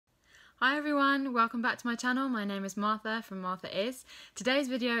Hi everyone, welcome back to my channel. My name is Martha from Martha Is. Today's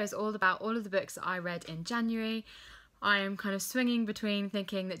video is all about all of the books that I read in January. I am kind of swinging between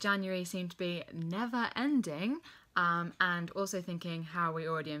thinking that January seemed to be never ending and also thinking how we're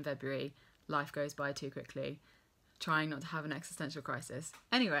already in February. Life goes by too quickly. Trying not to have an existential crisis.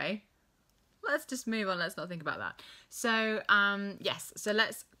 Anyway, let's just move on, let's not think about that. So yes, so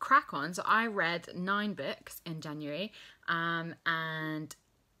let's crack on. So I read 9 books in January and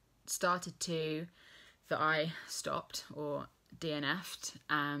started 2 that I stopped or DNF'd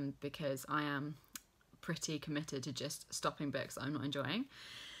because I am pretty committed to just stopping books that I'm not enjoying.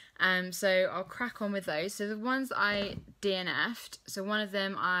 So I'll crack on with those. So the ones I DNF'd, so one of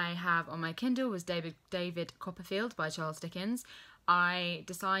them I have on my Kindle was David Copperfield by Charles Dickens. I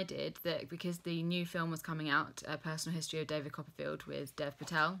decided that because the new film was coming out, A Personal History of David Copperfield with Dev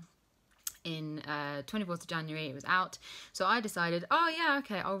Patel, in 24th of January it was out, so I decided, oh yeah,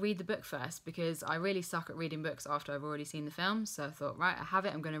 okay, I'll read the book first because I really suck at reading books after I've already seen the film. So I thought, right, I have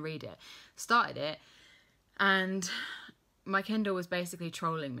it, I'm going to read it. Started it and my Kindle was basically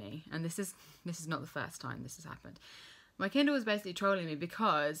trolling me, and this is not the first time this has happened. My Kindle was basically trolling me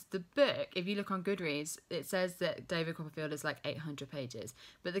because the book, if you look on Goodreads, it says that David Copperfield is like 800 pages,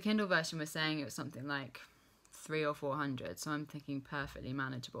 but the Kindle version was saying it was something like 300 or 400, so I'm thinking perfectly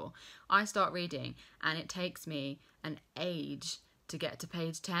manageable. I start reading and it takes me an age to get to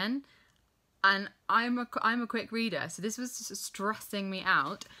page 10, and I'm a quick reader, so this was stressing me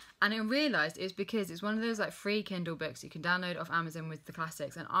out. And I realised it was because it's one of those like free Kindle books you can download off Amazon with the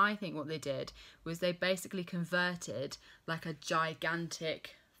classics, and I think what they did was they basically converted like a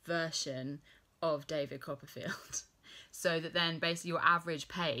gigantic version of David Copperfield. So that then basically your average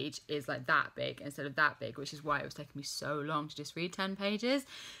page is like that big instead of that big, which is why it was taking me so long to just read 10 pages.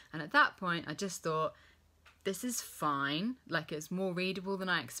 And at that point I just thought, this is fine. Like, it's more readable than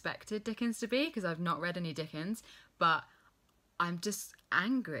I expected Dickens to be, because I've not read any Dickens, but I'm just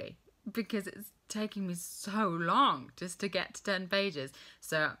angry because it's taking me so long just to get to 10 pages.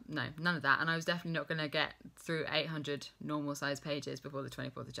 So no, none of that. And I was definitely not going to get through 800 normal size pages before the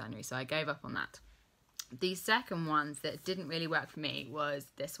 24th of January. So I gave up on that. The second ones that didn't really work for me was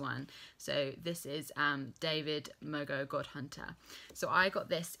this one. So this is David Mogo, Godhunter. So I got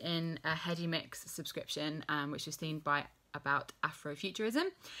this in a Heady Mix subscription, which was themed by about Afrofuturism.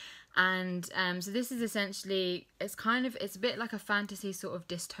 And so this is essentially, it's a bit like a fantasy sort of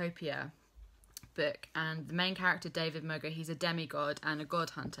dystopia book, and the main character, David Mogo, he's a demigod and a god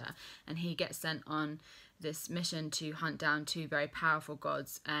hunter, and he gets sent on this mission to hunt down 2 very powerful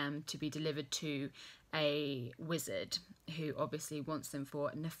gods to be delivered to a wizard who obviously wants them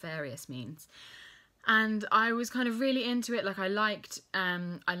for nefarious means. And I was kind of really into it. Like, I liked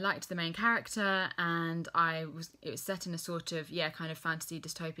the main character, and it was set in a sort of, yeah, kind of fantasy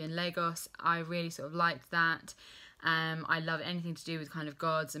dystopian Lagos. I really sort of liked that. I love anything to do with kind of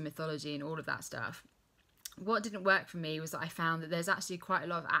gods and mythology and all of that stuff. What didn't work for me was that I found that there's actually quite a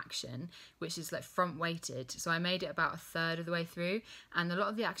lot of action, which is like front weighted. So I made it about 1/3 of the way through, and a lot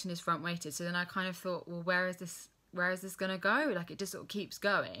of the action is front weighted. So then I kind of thought, well, where is this gonna go? Like, it just sort of keeps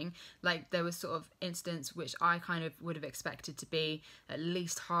going. Like, there was sort of incidents which I kind of would have expected to be at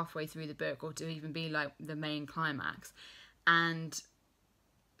least halfway through the book, or to even be like the main climax. And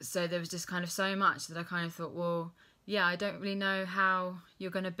so there was just kind of so much that I kind of thought, well, yeah, I don't really know how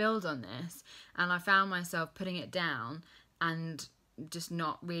you're going to build on this. And I found myself putting it down and just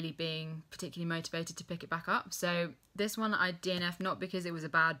not really being particularly motivated to pick it back up. So this one I DNF'd, not because it was a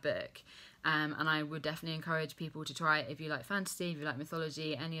bad book, and I would definitely encourage people to try it if you like fantasy, if you like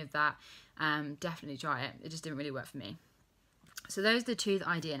mythology, any of that, definitely try it. It just didn't really work for me. So those are the 2 that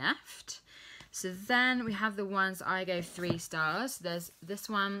I DNF'd. So then we have the ones I gave 3 stars. There's this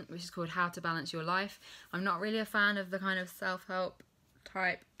one, which is called How to Balance Your Life. I'm not really a fan of the kind of self-help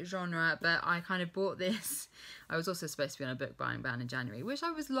type genre, but I kind of bought this. I was also supposed to be on a book buying ban in January, which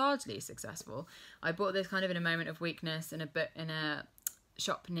I was largely successful. I bought this kind of in a moment of weakness in a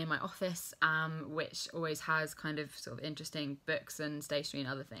shop near my office, which always has kind of sort of interesting books and stationery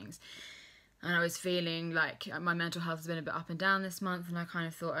and other things. And I was feeling like my mental health has been a bit up and down this month, and I kind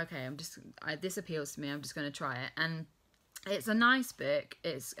of thought, okay, this appeals to me, I'm just going to try it. And it's a nice book.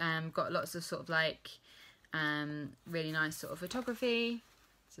 It's got lots of sort of like really nice sort of photography.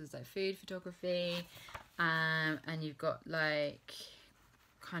 So there's like food photography, and you've got like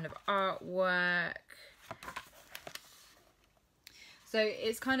kind of artwork. So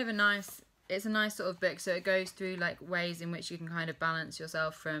it's kind of a nice sort of book. So it goes through like ways in which you can kind of balance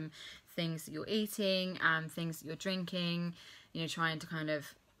yourself from things that you're eating and things that you're drinking, you know, trying to kind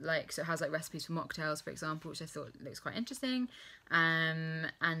of like, so it has like recipes for mocktails, for example, which I thought looks quite interesting.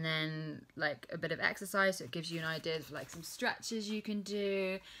 And then like a bit of exercise, so it gives you an idea of like some stretches you can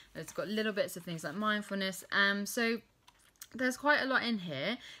do. It's got little bits of things like mindfulness. So there's quite a lot in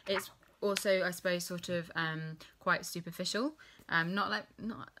here. It's also, I suppose, sort of quite superficial. I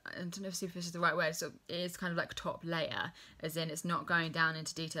don't know if superficial is the right word, so it is kind of like top layer, as in it's not going down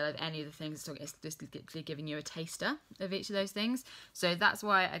into detail of any of the things, it's just literally giving you a taster of each of those things. So that's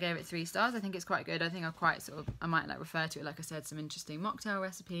why I gave it 3 stars. I think it's quite good. I think I might like refer to it, like I said, some interesting mocktail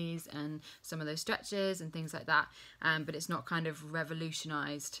recipes and some of those stretches and things like that, but it's not kind of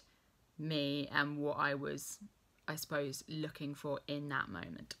revolutionised me and what I was, I suppose, looking for in that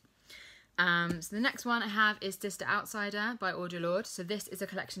moment. So the next one I have is Sister Outsider by Audre Lorde. So this is a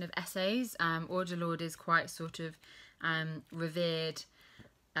collection of essays. Audre Lorde is quite sort of revered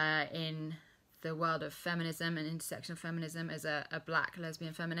in the world of feminism and intersectional feminism as a black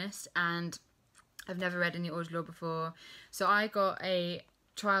lesbian feminist, and I've never read any Audre Lorde before. So I got a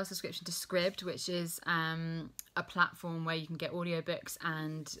trial subscription to Scribd, which is a platform where you can get audiobooks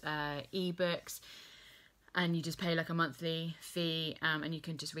and ebooks, and you just pay like a monthly fee, and you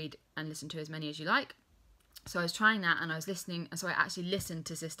can just read and listen to as many as you like. So I was trying that, and I was listening, so I actually listened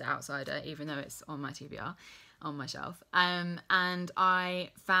to Sister Outsider, even though it's on my TBR, on my shelf, and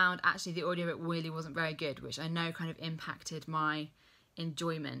I found actually the audiobook really wasn't very good, which I know kind of impacted my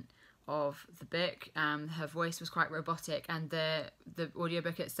enjoyment of the book. Her voice was quite robotic, and the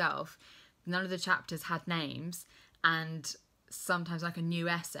audiobook itself, none of the chapters had names, and sometimes like a new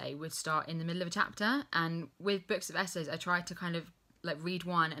essay would start in the middle of a chapter. And with books of essays, I try to kind of like read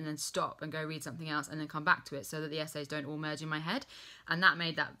one and then stop and go read something else and then come back to it, so that the essays don't all merge in my head, and that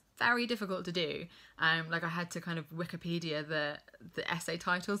made that very difficult to do. Like I had to kind of Wikipedia the essay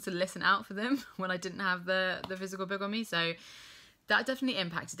titles to listen out for them when I didn't have the physical book on me. So that definitely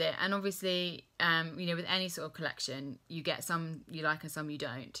impacted it. And obviously, you know, with any sort of collection, you get some you like and some you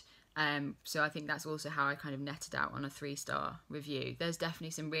don't. So I think that's also how I kind of netted out on a 3-star review. There's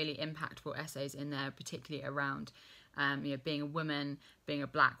definitely some really impactful essays in there, particularly around, you know, being a woman, being a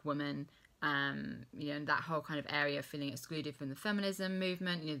black woman, you know, and that whole kind of area of feeling excluded from the feminism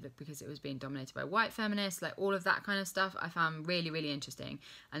movement, you know, because it was being dominated by white feminists, like all of that kind of stuff I found really, really interesting.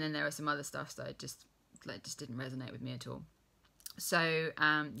 And then there are some other stuff that just didn't resonate with me at all. So,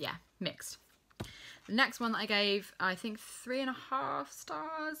 yeah, mixed. The next one that I gave, I think 3.5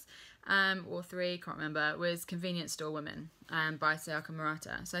 stars, or 3, can't remember, was Convenience Store Women by Sayaka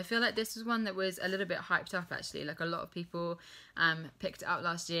Murata. So I feel like this was one that was a little bit hyped up, actually. Like a lot of people picked it up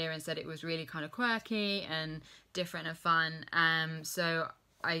last year and said it was really kind of quirky and different and fun. So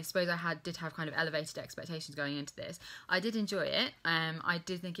I suppose I did have kind of elevated expectations going into this. I did enjoy it. I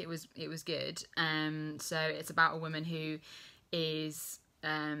did think it was good. So it's about a woman who is...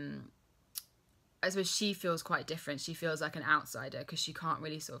 I suppose she feels quite different. She feels like an outsider because she can't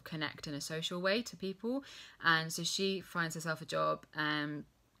really sort of connect in a social way to people. And so she finds herself a job in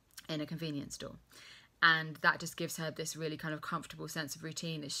a convenience store. And that just gives her this really kind of comfortable sense of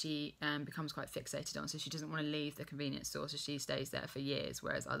routine that she becomes quite fixated on. So she doesn't want to leave the convenience store, so she stays there for years,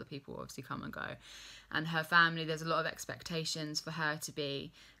 whereas other people obviously come and go. And her family, there's a lot of expectations for her to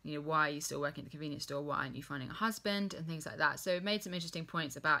be, you know, why are you still working at the convenience store? Why aren't you finding a husband? And things like that. So it made some interesting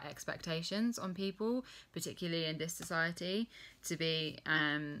points about expectations on people, particularly in this society, to be,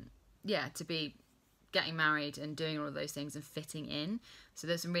 to be getting married and doing all of those things and fitting in. So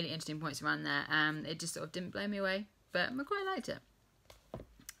there's some really interesting points around there. It just sort of didn't blow me away, but I quite liked it.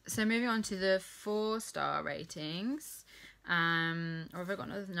 So moving on to the 4-star ratings. Or have I got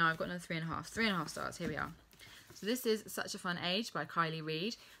another? No, I've got another 3.5. 3.5 stars. Here we are. So this is Such a Fun Age by Kylie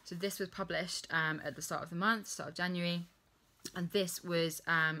Reid. So this was published at the start of the month, start of January. And this was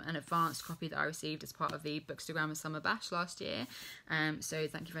an advanced copy that I received as part of the Bookstagram Summer Bash last year. So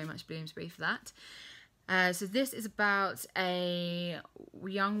thank you very much, Bloomsbury, for that. So this is about a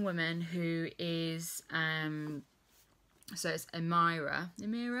young woman who is, so it's Amira.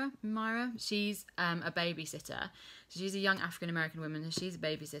 She's a babysitter. So she's a young African-American woman, and she's a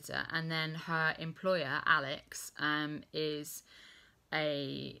babysitter. And then her employer, Alex, is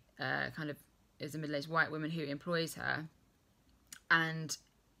a middle-aged white woman who employs her. And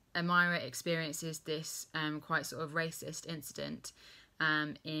Amira experiences this quite sort of racist incident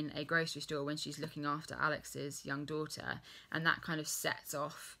in a grocery store when she's looking after Alex's young daughter, and that kind of sets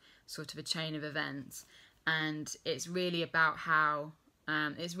off sort of a chain of events. And it's really about how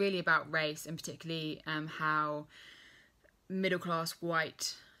it's really about race, and particularly how middle-class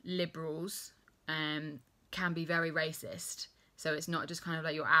white liberals can be very racist. So it's not just kind of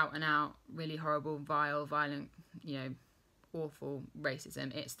like your out and out really horrible, vile, violent, you know, awful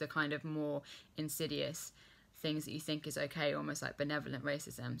racism. It's the kind of more insidious things that you think is okay, almost like benevolent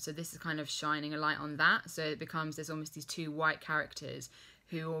racism. So this is kind of shining a light on that. So it becomes, there's almost these two white characters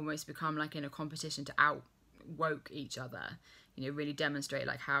who almost become like in a competition to out woke each other, you know, really demonstrate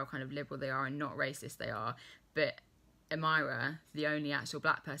like how kind of liberal they are and not racist they are. But Amira, the only actual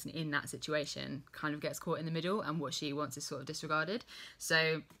black person in that situation, kind of gets caught in the middle, and what she wants is sort of disregarded.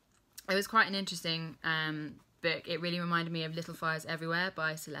 So it was quite an interesting book. It really reminded me of Little Fires Everywhere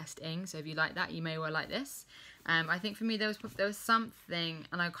by Celeste Ng. So if you like that, you may well like this. I think for me there was something,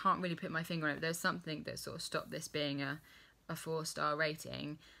 and I can't really put my finger on it, but there was something that sort of stopped this being a 4-star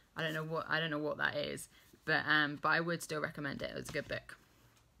rating. I don't know what that is, but I would still recommend it. It was a good book.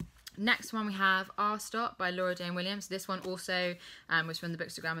 Next one we have Our Stop by Laura Jane Williams. This one also was from the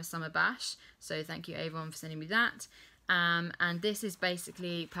Bookstagrammers Summer Bash, so thank you Avon for sending me that. And this is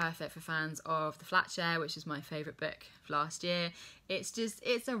basically perfect for fans of The Flat Share, which is my favourite book of last year.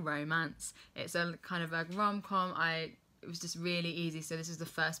 It's a romance. It's a kind of a rom-com. It was just really easy. So this is the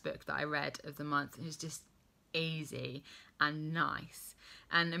first book that I read of the month. It was just easy and nice.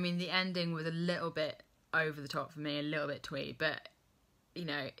 And I mean, the ending was a little bit over the top for me, a little bit twee, but you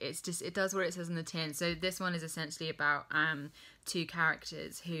know, it does what it says in the tin. So this one is essentially about two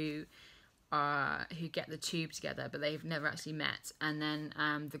characters who get the tube together, but they've never actually met. And then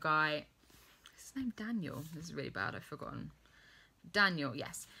the guy, is his name Daniel? This is really bad, I've forgotten. Daniel,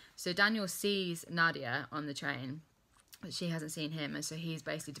 yes. So Daniel sees Nadia on the train, but she hasn't seen him, and so he's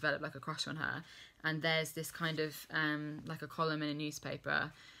basically developed like a crush on her. And there's this kind of like a column in a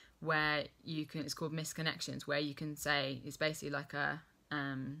newspaper where you can, it's called Misconnections, where you can say, it's basically like a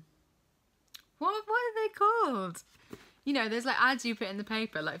what are they called? You know, there's like ads you put in the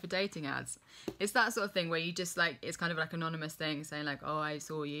paper, like for dating ads. It's that sort of thing where you just like, it's kind of like anonymous thing saying like, oh, I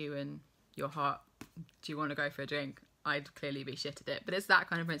saw you and you're hot. Do you want to go for a drink? I'd clearly be shit at it, but it's that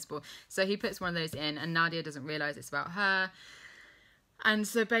kind of principle. So he puts one of those in, and Nadia doesn't realise it's about her. And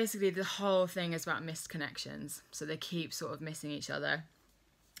so basically the whole thing is about missed connections. So they keep sort of missing each other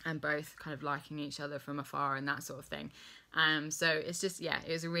and both kind of liking each other from afar and that sort of thing. So it's just, yeah,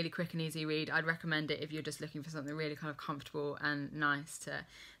 it was a really quick and easy read. I'd recommend it if you're just looking for something really kind of comfortable and nice to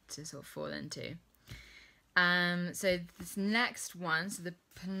sort of fall into. So this next one, so the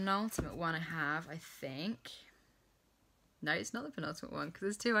penultimate one I have, I think. No, it's not the penultimate one, because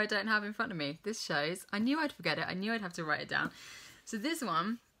there's two I don't have in front of me. This shows, I knew I'd forget it. I knew I'd have to write it down. So this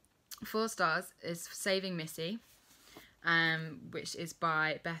one, 4 stars, is Saving Missy, which is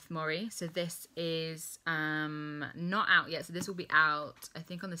by Beth Morrey. So this is not out yet. So this will be out, I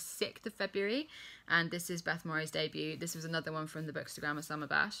think, on the 6th of February. And this is Beth Morrey's debut. This was another one from the Bookstagrammers Summer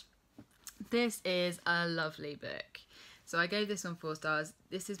Bash. This is a lovely book. So I gave this one 4 stars.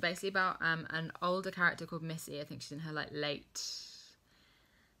 This is basically about an older character called Missy. I think she's in her like late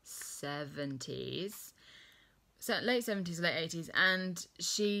 70s. So late 70s, late 80s. And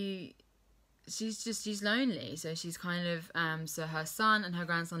she's lonely. So she's kind of, so her son and her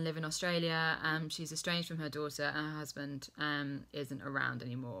grandson live in Australia. She's estranged from her daughter, and her husband isn't around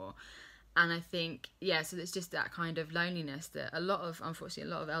anymore. And I think, yeah, so it's just that kind of loneliness that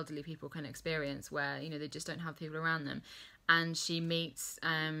unfortunately, a lot of elderly people can experience, where, you know, they just don't have people around them. And she meets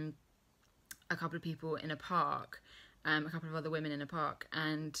a couple of people in a park, a couple of other women in a park,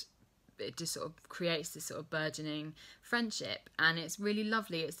 and it just sort of creates this sort of burgeoning friendship. And it's really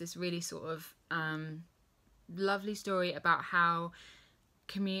lovely. It's this really sort of lovely story about how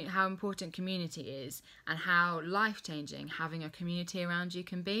important community is, and how life-changing having a community around you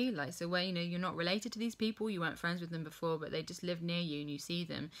can be. Like, so where, you know, you're not related to these people, you weren't friends with them before, but they just live near you and you see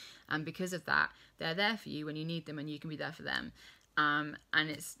them, and because of that they're there for you when you need them, and you can be there for them. And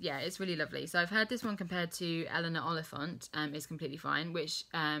it's really lovely. So I've heard this one compared to Eleanor Oliphant is Completely Fine, which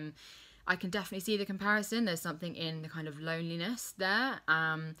I can definitely see the comparison. There's something in the kind of loneliness there.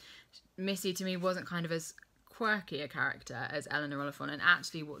 Missy to me wasn't kind of as quirky a character as Eleanor Oliphant, and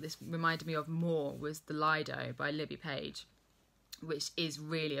actually what this reminded me of more was the Lido by Libby Page, which is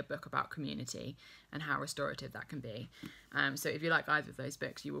really a book about community and how restorative that can be. So if you like either of those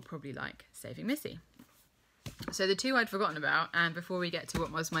books, you will probably like Saving Missy. So the two I'd forgotten about, and before we get to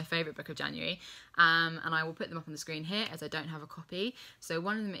what was my favourite book of January, and I will put them up on the screen here as I don't have a copy. So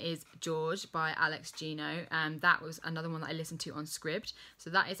one of them is George by Alex Gino, and that was another one that I listened to on Scribd. So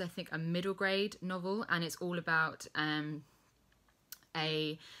that is, I think, a middle grade novel, and it's all about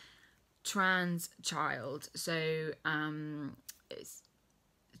a trans child. So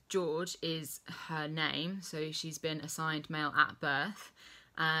George is her name, so she's been assigned male at birth,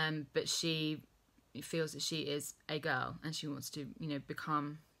 but she feels that she is a girl, and she wants to, you know,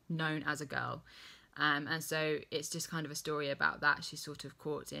 become known as a girl. And so it's just kind of a story about that. She's sort of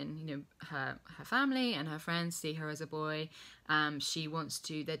caught in, you know, her family and her friends see her as a boy. She wants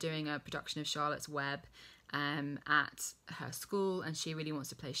to, they're doing a production of Charlotte's Web at her school, and she really wants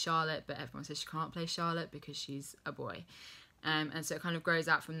to play Charlotte, but everyone says she can't play Charlotte because she's a boy. And so it kind of grows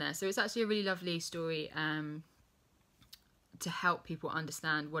out from there. So it's actually a really lovely story to help people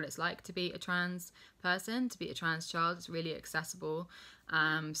understand what it's like to be a trans person, to be a trans child. It's really accessible.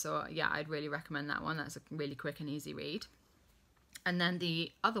 So yeah, I'd really recommend that one. That's a really quick and easy read. And then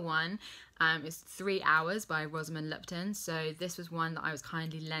the other one is 3 Hours by Rosamund Lupton. So this was one that I was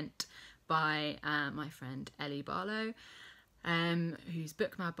kindly lent by my friend Ellie Barlow, who's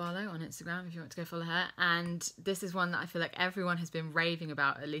Bookmad Barlow on Instagram if you want to go follow her. And this is one that I feel like everyone has been raving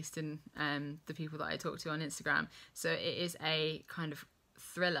about, at least in the people that I talk to on Instagram. So it is a kind of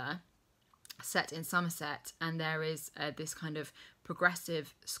thriller set in Somerset, and there is this kind of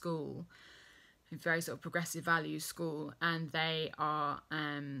progressive school, a very sort of progressive values school, and they have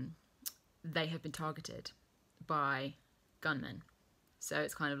been targeted by gunmen. So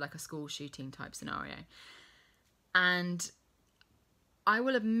it's kind of like a school shooting type scenario. And I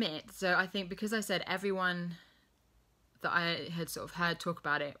will admit, so I think because I said everyone that I had sort of heard talk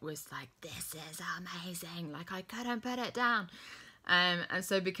about it was like, this is amazing, like I couldn't put it down. And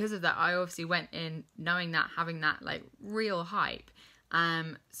so because of that, I obviously went in knowing that, having that like real hype.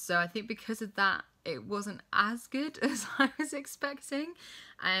 So I think because of that, it wasn't as good as I was expecting.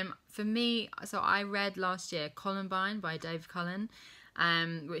 For me, so I read last year Columbine by Dave Cullen,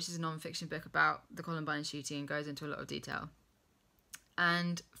 which is a non-fiction book about the Columbine shooting and goes into a lot of detail.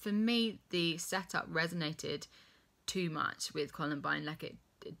 And for me, the setup resonated too much with Columbine. Like it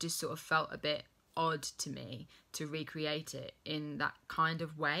just sort of felt a bit odd to me to recreate it in that kind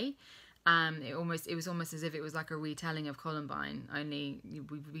of way. It was almost as if it was like a retelling of Columbine, only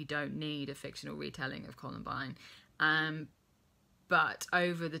we don't need a fictional retelling of Columbine. But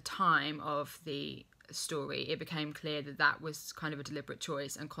over the time of the story, it became clear that that was kind of a deliberate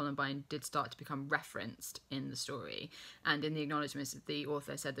choice, and Columbine did start to become referenced in the story. And in the acknowledgements, the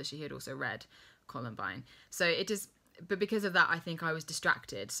author said that she had also read Columbine. So it just, but because of that, I think I was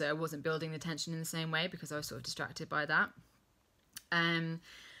distracted. So I wasn't building the tension in the same way because I was sort of distracted by that.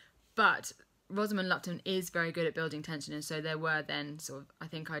 But Rosamund Lupton is very good at building tension, and so there were then sort of, I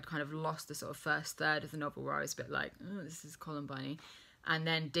think I'd kind of lost the sort of first third of the novel where I was a bit like, oh, this is Columbine, and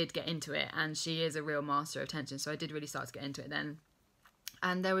then did get into it, and she is a real master of tension, so I did really start to get into it then.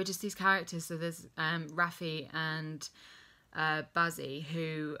 And there were just these characters, so there's Rafi and Bazi,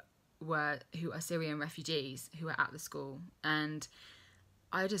 who are Syrian refugees who were at the school, and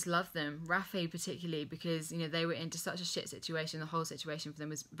I just love them. Rafi particularly because, you know, they were into such a shit situation. The whole situation for them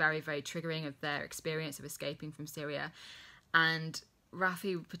was very, very triggering of their experience of escaping from Syria. And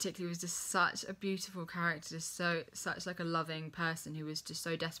Rafi particularly was just such a beautiful character, such like a loving person who was just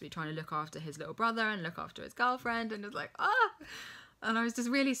so desperately trying to look after his little brother and look after his girlfriend, and was like, and I was just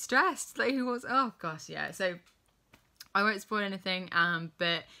really stressed. Like he was, oh gosh, yeah. So I won't spoil anything,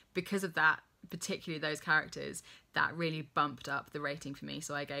 but because of that, particularly those characters, that really bumped up the rating for me,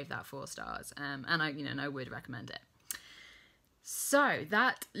 so I gave that 4 stars, and I would recommend it. So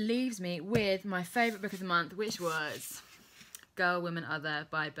that leaves me with my favourite book of the month, which was Girl, Woman, Other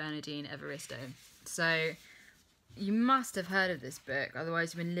by Bernardine Evaristo. So you must have heard of this book,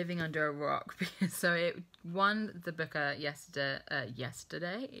 otherwise you've been living under a rock. So it won the Booker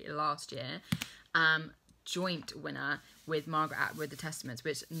last year, joint winner with Margaret Atwood, The Testaments,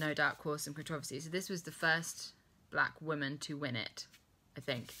 which no doubt caused some controversy. So this was the first black woman to win it, I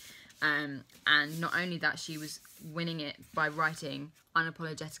think. And not only that, she was winning it by writing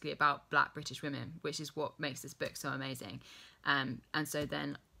unapologetically about black British women, which is what makes this book so amazing. And so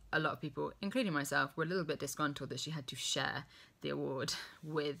then a lot of people, including myself, were a little bit disgruntled that she had to share the award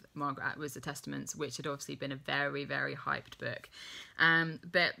with Margaret Atwood's The Testaments, which had obviously been a very, very hyped book.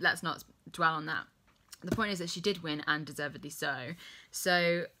 But let's not dwell on that. The point is that she did win, and deservedly so.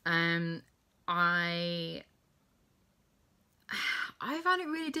 So I found it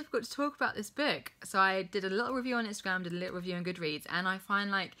really difficult to talk about this book. So I did a little review on Instagram, did a little review on Goodreads, and I find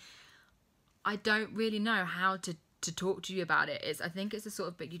like I don't really know how to talk to you about it. I think it's the sort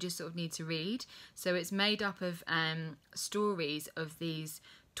of book you just sort of need to read. So it's made up of stories of these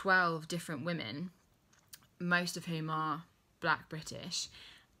 12 different women, most of whom are black British,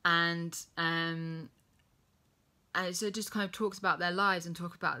 and so it just kind of talks about their lives and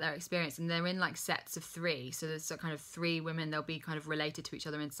talk about their experience, and they're in like sets of 3. So there's kind of 3 women, they'll be kind of related to each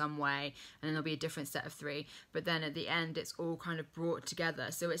other in some way, and then there'll be a different set of 3. But then at the end, it's all kind of brought together.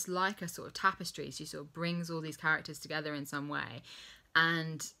 So it's like a sort of tapestry. She sort of brings all these characters together in some way.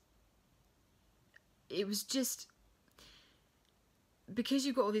 And it was just, because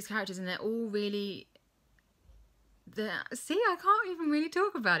you've got all these characters and they're all really, see, I can't even really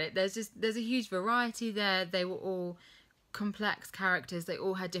talk about it. There's a huge variety there. They were all complex characters. They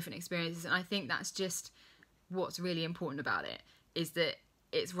all had different experiences, and I think that's just what's really important about it, is that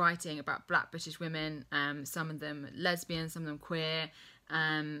it's writing about black British women, some of them lesbian, some of them queer,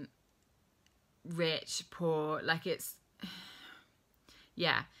 rich, poor, like it's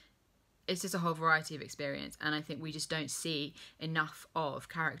just a whole variety of experience, and I think we just don't see enough of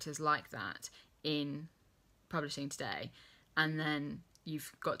characters like that in publishing today. And then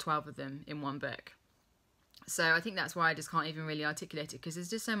you've got 12 of them in one book. So I think that's why I just can't even really articulate it, because there's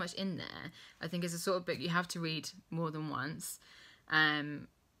just so much in there. I think it's a sort of book you have to read more than once.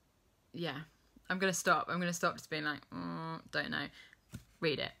 Yeah, I'm going to stop. I'm going to stop just being like, don't know.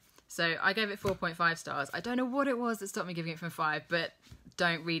 Read it. So I gave it 4.5 stars. I don't know what it was that stopped me giving it from 5, but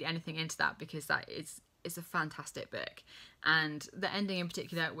don't read anything into that, because it's a fantastic book. And the ending in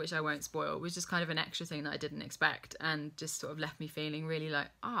particular, which I won't spoil, was just kind of an extra thing that I didn't expect, and just sort of left me feeling really like,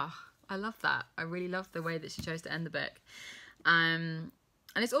 I love that. I really love the way that she chose to end the book. And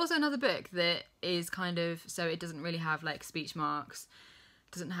it's also another book that is kind of, so it doesn't really have like speech marks,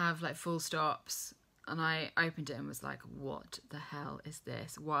 doesn't have like full stops. And I opened it and was like, what the hell is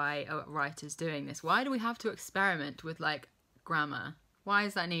this? Why are writers doing this? Why do we have to experiment with like grammar? Why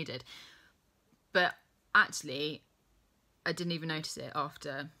is that needed? But actually, I didn't even notice it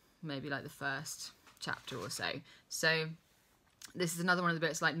after maybe like the first chapter or so. So this is another one of the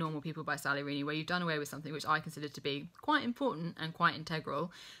books like Normal People by Sally Rooney, where you've done away with something which I consider to be quite important and quite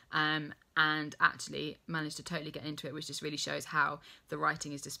integral, and actually managed to totally get into it, which just really shows how the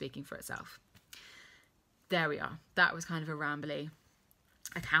writing is just speaking for itself. There we are. That was kind of a rambly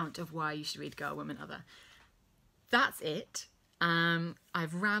account of why you should read Girl, Woman, Other. That's it.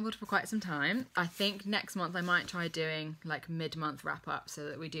 I've rambled for quite some time. I think next month I might try doing like mid-month wrap-up, so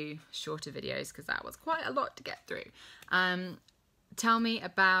that we do shorter videos, because that was quite a lot to get through. Tell me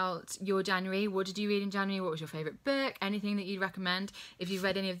about your January. What did you read in January? What was your favourite book? Anything that you'd recommend? If you've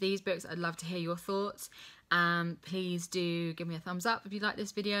read any of these books, I'd love to hear your thoughts. Please do give me a thumbs up if you like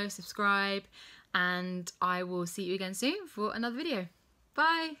this video, subscribe, and I will see you again soon for another video.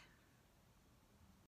 Bye!